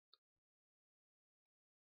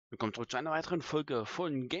Willkommen zurück zu einer weiteren Folge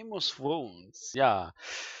von Game of Thrones. Ja,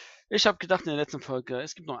 ich habe gedacht in der letzten Folge,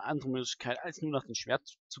 es gibt noch eine andere Möglichkeit, als nur nach dem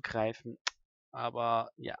Schwert zu greifen.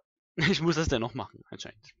 Aber ja, ich muss das dennoch machen,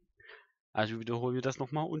 anscheinend. Also wiederholen wir das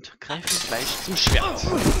nochmal und greifen gleich zum Schwert.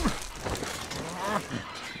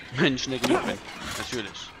 Wenn ich schnell genug bin,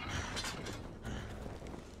 natürlich.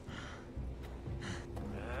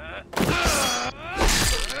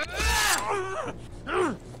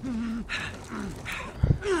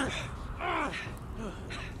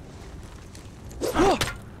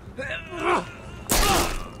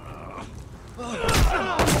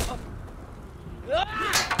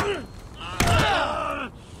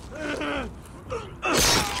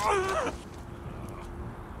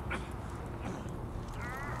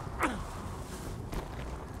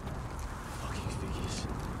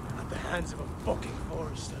 Hands of a fucking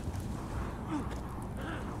forester.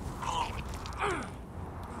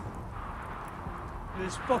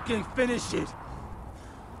 Let's fucking finish it.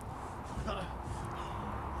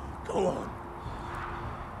 Go on.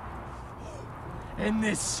 End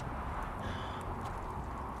this.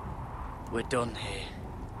 We're done here.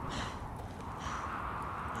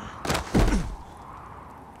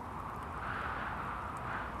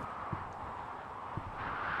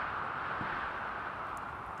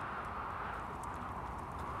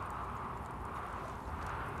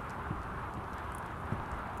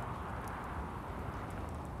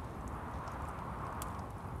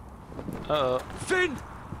 Finn!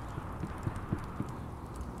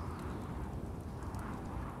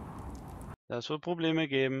 Das wird Probleme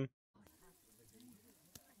geben.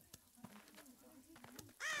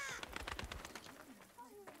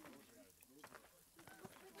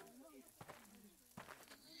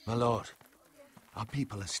 My lord, our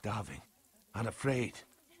people are starving and afraid.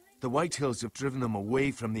 The White Hills have driven them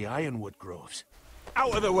away from the ironwood groves.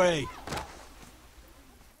 Out of the way!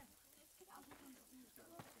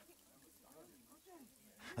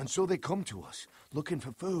 And so they come to us, looking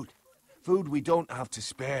for food. Food we don't have to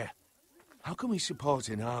spare. How can we support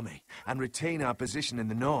an army and retain our position in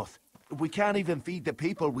the north if we can't even feed the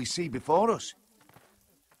people we see before us?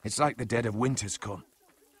 It's like the dead of winter's come.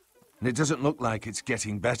 And it doesn't look like it's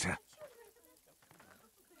getting better.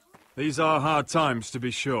 These are hard times, to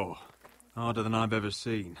be sure. Harder than I've ever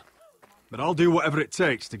seen. But I'll do whatever it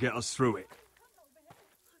takes to get us through it.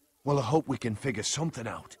 Well, I hope we can figure something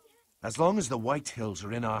out. As long as the White Hills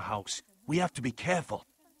are in our house, we have to be careful.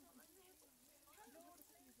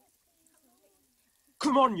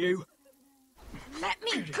 Come on, you! Let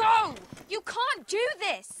me go! You can't do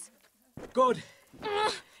this! Good.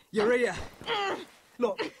 You're here.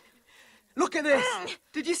 Look at this!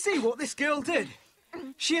 Did you see what this girl did?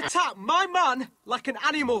 She attacked my man like an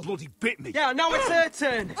animal. Bloody bit me! Yeah, now it's her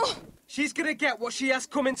turn. She's gonna get what she has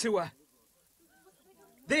coming to her.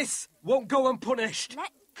 This won't go unpunished. Let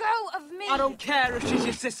go of me! I don't care if she's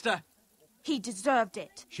your sister. He deserved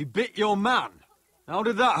it. She bit your man? How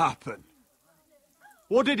did that happen?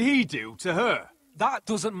 What did he do to her? That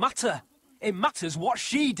doesn't matter. It matters what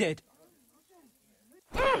she did.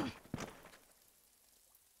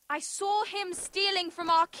 I saw him stealing from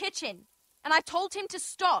our kitchen, and I told him to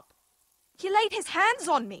stop. He laid his hands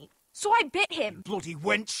on me, so I bit him. Bloody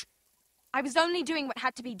wench! I was only doing what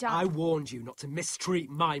had to be done. I warned you not to mistreat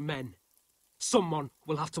my men. Someone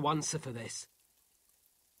will have to answer for this.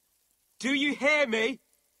 Do you hear me?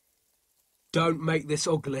 Don't make this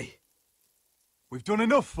ugly. We've done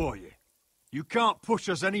enough for you. You can't push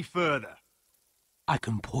us any further. I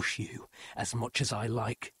can push you as much as I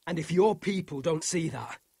like. And if your people don't see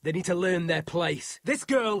that, they need to learn their place. This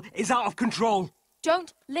girl is out of control.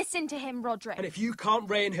 Don't listen to him, Roderick. And if you can't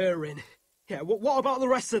rein her in, yeah, what about the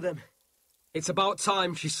rest of them? It's about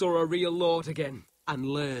time she saw a real lord again and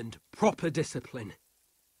learned proper discipline.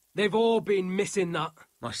 They've all been missing that.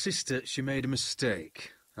 My sister, she made a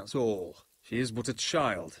mistake. That's all. She is but a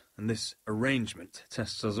child, and this arrangement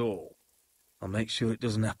tests us all. I'll make sure it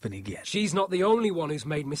doesn't happen again. She's not the only one who's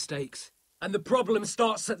made mistakes. And the problem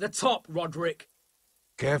starts at the top, Roderick.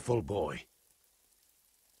 Careful, boy.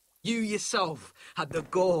 You yourself had the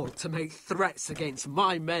gall to make threats against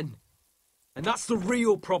my men. And that's the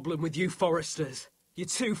real problem with you Foresters. You're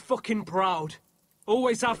too fucking proud.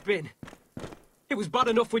 Always have been. It was bad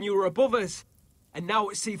enough when you were above us. And now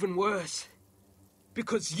it's even worse.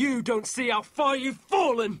 Because you don't see how far you've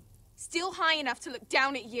fallen! Still high enough to look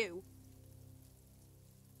down at you.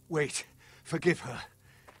 Wait. Forgive her.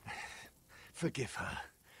 Forgive her.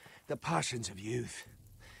 The passions of youth.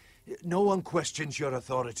 No one questions your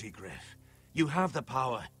authority, Griff. You have the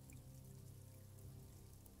power.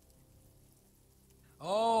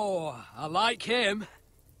 Oh, I like him.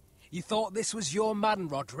 You thought this was your man,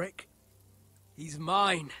 Roderick? He's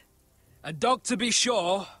mine. A dog to be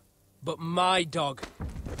sure, but my dog.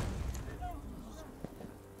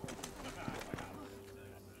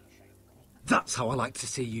 That's how I like to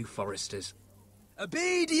see you, Foresters.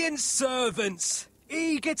 Obedient servants,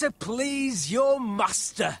 eager to please your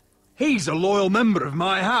master. He's a loyal member of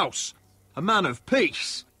my house, a man of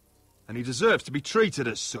peace, and he deserves to be treated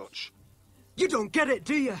as such. You don't get it,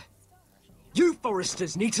 do you? You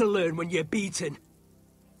Foresters need to learn when you're beaten.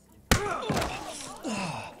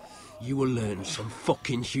 You will learn some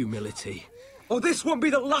fucking humility. Or this won't be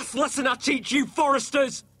the last lesson I teach you,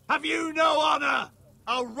 Foresters! Have you no honor?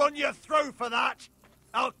 I'll run you through for that.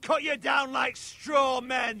 I'll cut you down like straw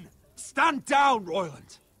men. Stand down,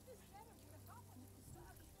 Royland.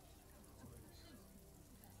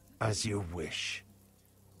 As you wish.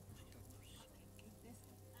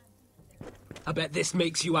 I bet this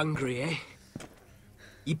makes you angry, eh?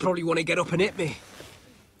 You probably want to get up and hit me.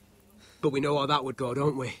 But we know how that would go,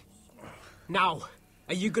 don't we? Now,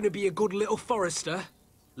 are you going to be a good little Forester,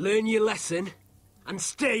 learn your lesson, and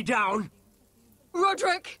stay down?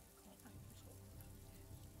 Roderick!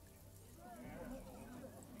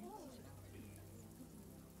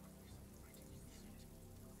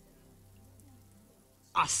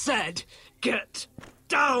 I said, get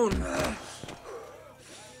down!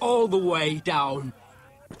 All the way down.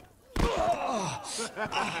 Get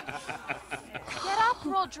up,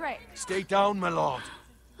 Roderick! Stay down, my lord.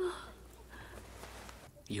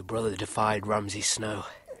 Your brother defied Ramsay Snow.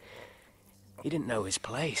 He didn't know his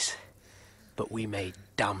place, but we made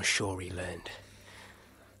damn sure he learned.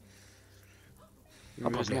 Wir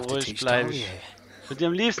müssen ruhig bleiben. Ich würde dir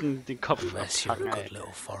am liebsten den Kopf Unless you're a abpacken, good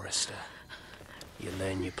little Forester, you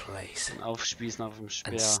learn your place aufspießen auf dem and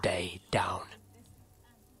Speer. stay down.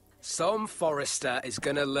 Some Forester is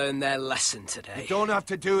gonna learn their lesson today. You don't have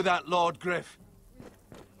to do that, Lord Griff.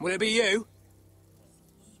 Will it be you?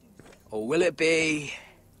 Or will it be...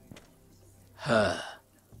 her?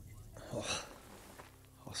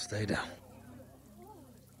 I'll stay down.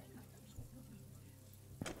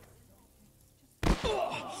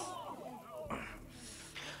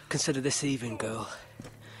 Consider this even, girl.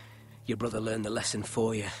 Your brother learned the lesson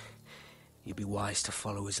for you. You'd be wise to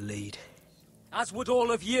follow his lead. As would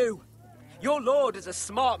all of you. Your lord is a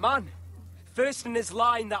smart man. First in his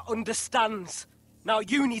line that understands. Now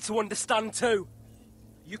you need to understand too.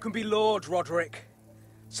 You can be Lord, Roderick.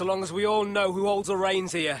 So long as we all know who holds the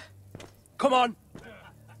reins here. Come on!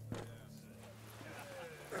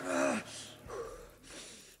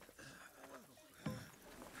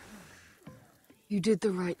 You did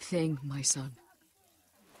the right thing, my son.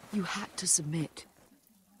 You had to submit.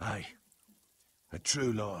 Aye. A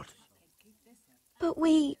true lord. But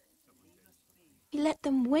we let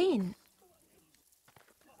them win.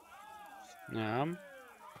 Ja.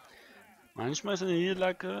 Manchmal ist eine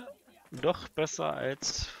Niederlage doch besser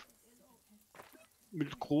als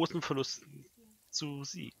mit großen Verlusten zu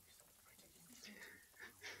siegen.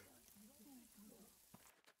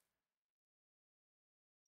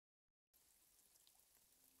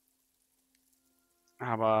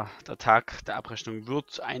 Aber der Tag der Abrechnung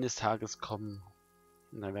wird eines Tages kommen.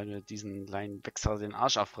 Und dann werden wir diesen kleinen Wichser den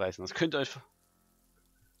Arsch aufreißen. Das könnt ihr euch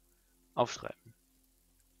aufschreiben.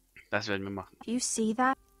 Das werden wir machen. Do you see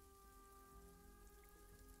that?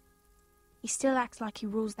 He still acts like he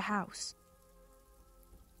rules the house.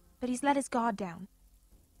 But he's let his guard down.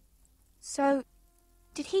 So,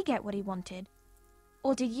 did he get what he wanted?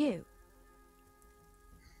 Or did you?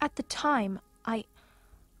 At the time, I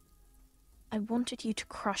wanted you to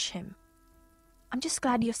crush him. I'm just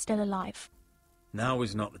glad you're still alive. Now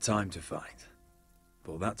is not the time to fight.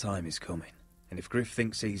 But that time is coming. And if Griff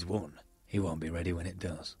thinks he's won, he won't be ready when it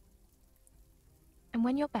does. And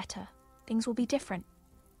when you're better, things will be different.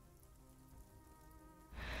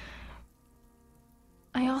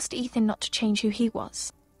 I asked Ethan not to change who he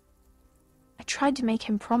was. I tried to make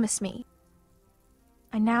him promise me.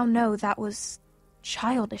 I now know that was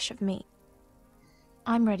childish of me.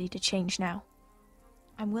 I'm ready to change now.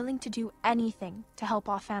 I'm willing to do anything to help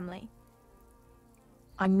our family.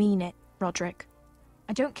 I mean it, Roderick.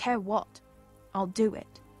 I don't care what. I'll do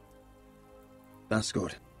it. That's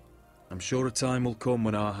good. I'm sure a time will come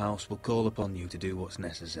when our house will call upon you to do what's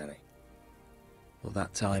necessary. But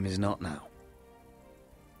that time is not now.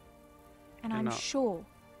 And I'm sure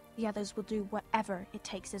the others will do whatever it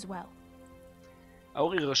takes as well.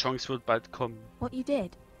 Auch ihre Chance wird bald kommen. What you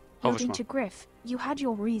did, Hoffe ich yielding mal. to Griff, you had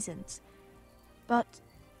your reasons. But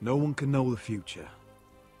No one can know the future.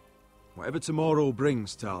 Whatever tomorrow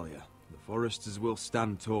brings, Talia, the Foresters will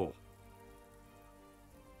stand tall.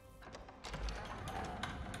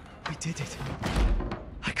 We did it.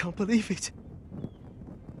 I can't believe it.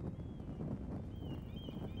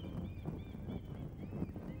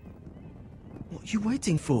 What are you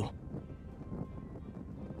waiting for?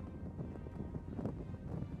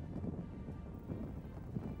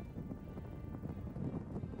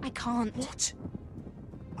 I can't. What?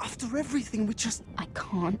 After everything we just... I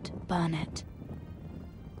can't burn it.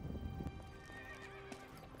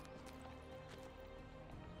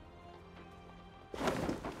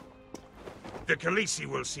 The Khaleesi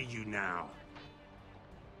will see you now.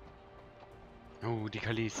 Oh, die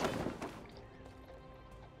Khaleesi.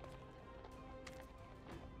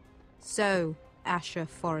 So, Asher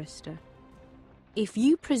Forrester, if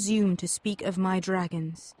you presume to speak of my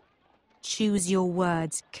dragons, choose your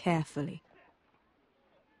words carefully.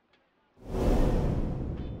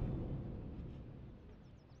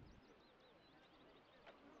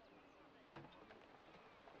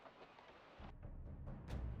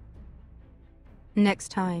 Next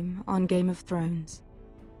time on Game of Thrones.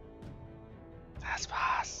 Das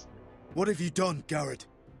war's. What have you done, Garrett?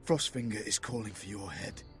 Frostfinger is calling for your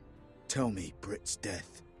head. Tell me Britt's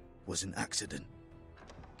death was an accident.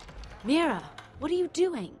 Mira, what are you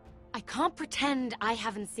doing? I can't pretend I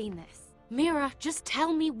haven't seen this. Mira, just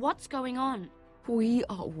tell me what's going on. We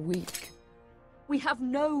are weak. We have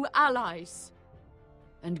no allies.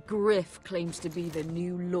 And Griff claims to be the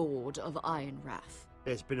new Lord of Ironrath.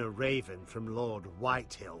 There's been a raven from Lord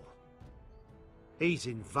Whitehill. He's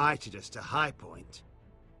invited us to High Point.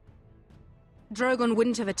 Drogon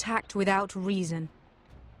wouldn't have attacked without reason.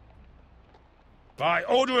 By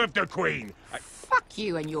order of the Queen, Fuck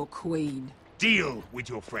you and your queen. deal with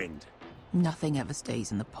your friend. Nothing ever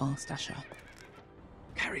stays in the past, Asher.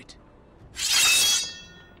 Garrett.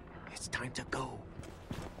 It's time to go.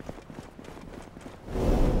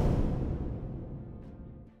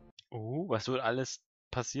 Oh, was soll alles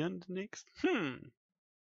passieren demnächst?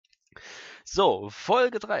 So,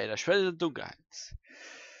 Folge 3, der Schwert der Dunkelheit.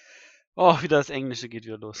 Oh, wieder das Englische geht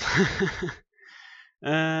wieder los.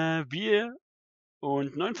 Wir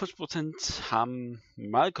und 49% haben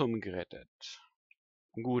Malcolm gerettet.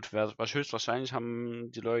 Gut, höchstwahrscheinlich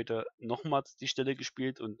haben die Leute nochmals die Stelle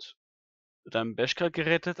gespielt und dann Beskar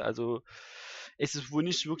gerettet. Also es ist wohl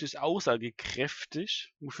nicht wirklich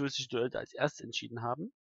aussagekräftig, wofür sich die Leute als erstes entschieden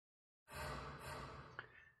haben.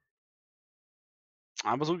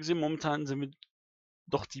 Aber so gesehen, momentan sind wir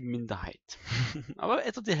doch die Minderheit. Aber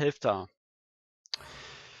etwa die Hälfte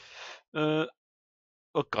da.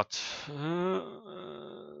 Oh Gott.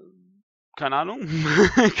 Keine Ahnung.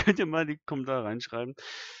 Könnt ihr mal in die Kommentare reinschreiben,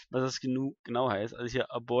 was das genau heißt. Also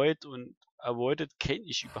hier Avoid und Avoided kenne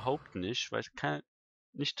ich überhaupt nicht. Ich weiß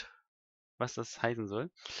nicht, was das heißen soll.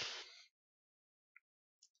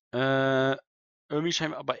 Irgendwie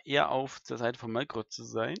scheint aber eher auf der Seite von Malgrot zu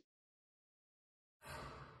sein.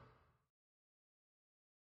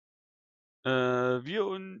 Wir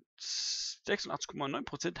und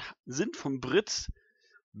 86,9% sind vom Brit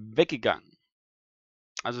weggegangen.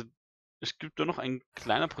 Also es gibt nur noch einen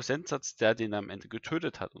kleiner Prozentsatz, der den am Ende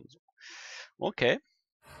getötet hat und so. Okay.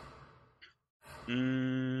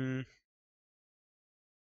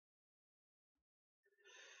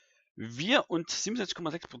 Wir und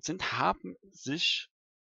 67,6% haben sich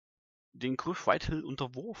den Griff Whitehill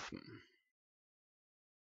unterworfen.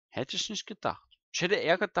 Hätte ich nicht gedacht. Ich hätte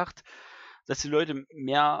eher gedacht, dass die Leute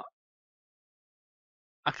mehr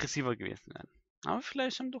aggressiver gewesen wären. Aber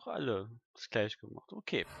vielleicht haben doch alle das gleiche gemacht.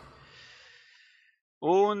 Okay.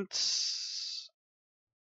 Und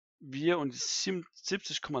wir und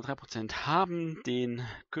 70,3% haben den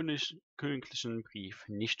königlichen Brief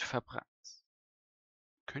nicht verbrannt.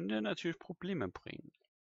 Könnte natürlich Probleme bringen.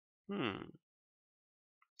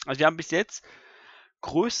 Also wir haben bis jetzt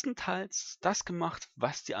größtenteils das gemacht,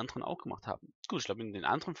 was die anderen auch gemacht haben. Gut, ich glaube in den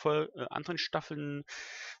anderen Staffeln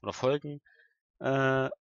oder Folgen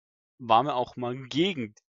waren wir auch mal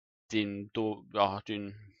gegen gegen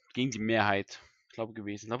die Mehrheit, ich glaube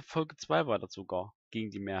gewesen. Ich glaube Folge 2 war das sogar, gegen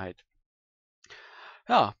die Mehrheit.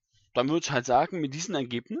 Ja, dann würde ich halt sagen, mit diesem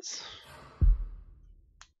Ergebnis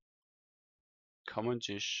kann man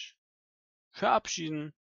sich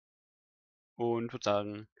verabschieden und würde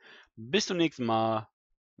sagen, bis zum nächsten Mal,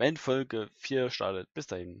 wenn Folge 4 startet. Bis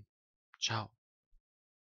dahin. Ciao.